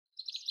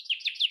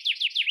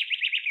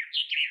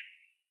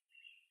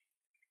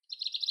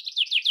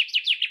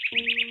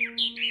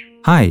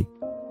Hi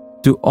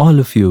to all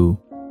of you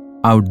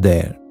out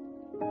there.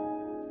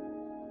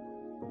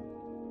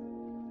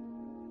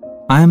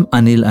 I am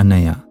Anil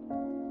Annaiah,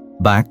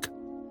 back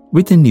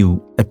with a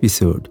new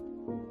episode.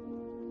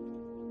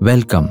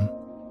 Welcome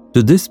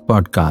to this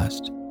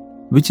podcast,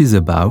 which is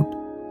about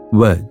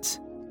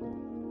words.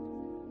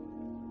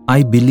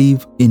 I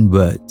believe in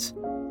words.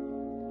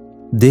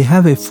 They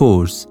have a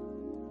force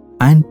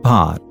and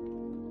power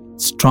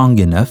strong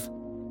enough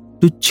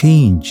to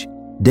change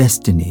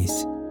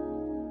destinies.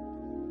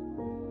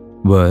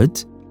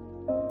 Words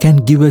can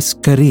give us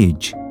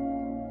courage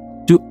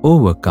to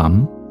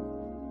overcome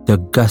the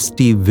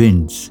gusty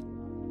winds.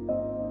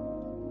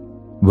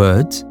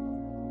 Words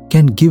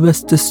can give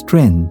us the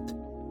strength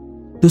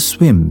to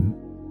swim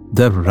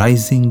the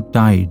rising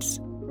tides.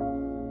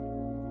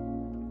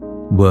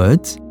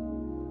 Words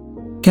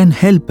can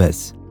help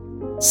us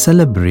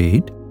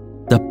celebrate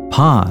the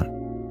power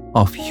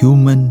of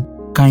human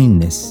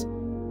kindness.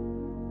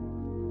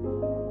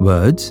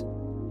 Words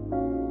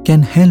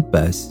can help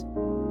us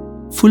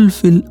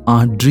fulfill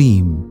our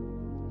dream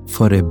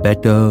for a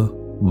better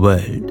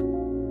world.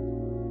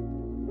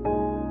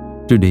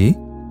 Today,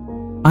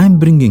 I am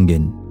bringing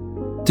in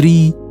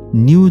 3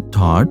 new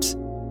thoughts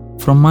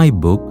from my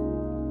book,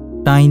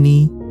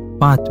 Tiny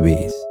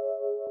Pathways.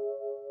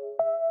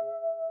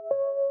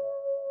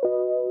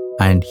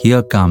 And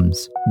here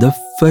comes the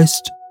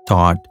first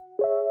thought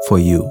for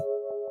you.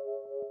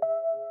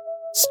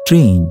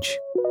 Strange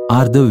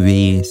are the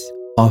ways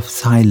of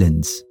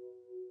silence.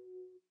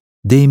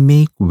 They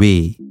make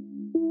way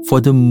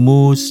for the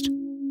most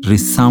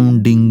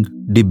resounding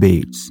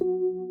debates.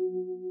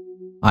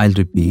 I'll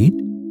repeat.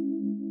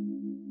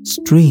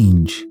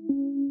 Strange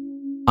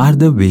are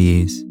the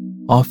ways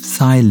of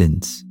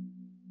silence.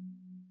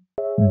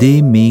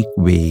 They make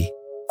way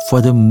for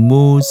the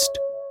most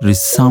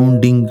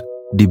resounding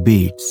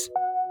debates.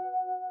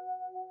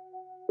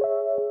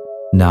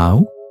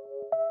 Now,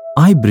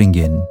 I bring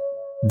in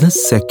the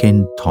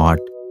second thought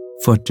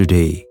for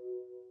today.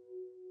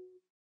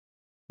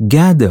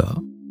 Gather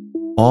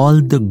all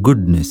the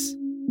goodness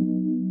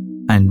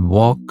and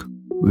walk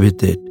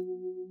with it.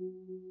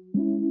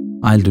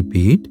 I'll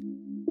repeat.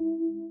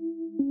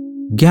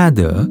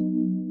 Gather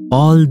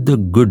all the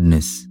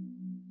goodness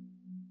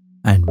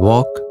and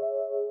walk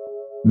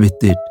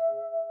with it.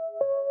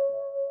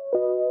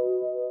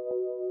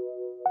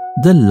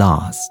 The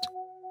last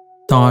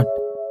thought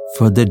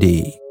for the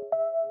day.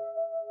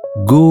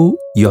 Go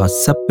your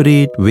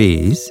separate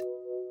ways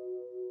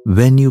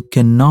when you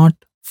cannot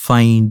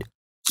find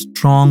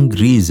strong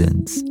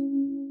reasons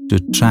to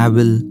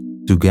travel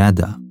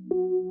together.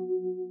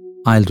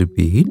 I'll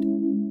repeat.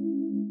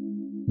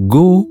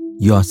 Go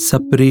your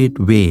separate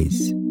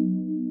ways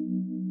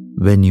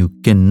when you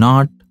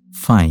cannot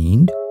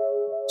find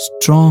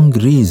strong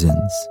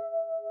reasons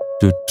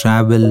to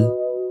travel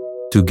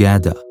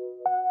together.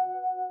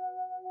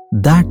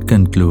 That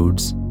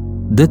concludes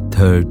the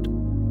third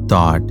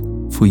thought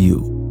for you.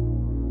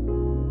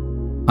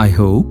 I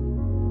hope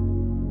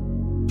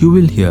you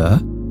will hear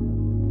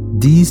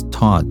these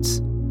thoughts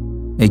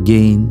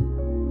again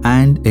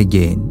and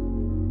again,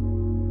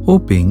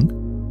 hoping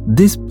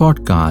this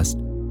podcast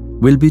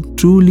will be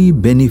truly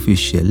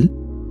beneficial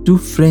to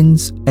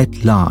friends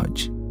at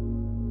large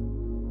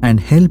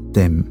and help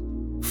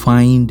them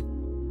find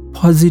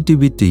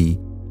positivity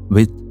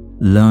with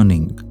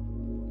learning.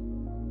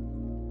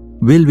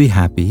 We'll be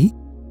happy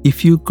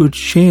if you could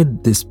share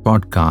this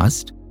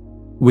podcast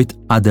with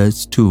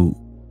others too.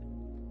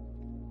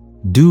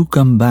 Do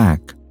come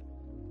back.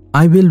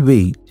 I will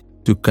wait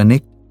to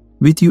connect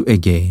with you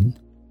again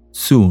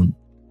soon.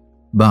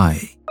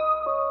 Bye.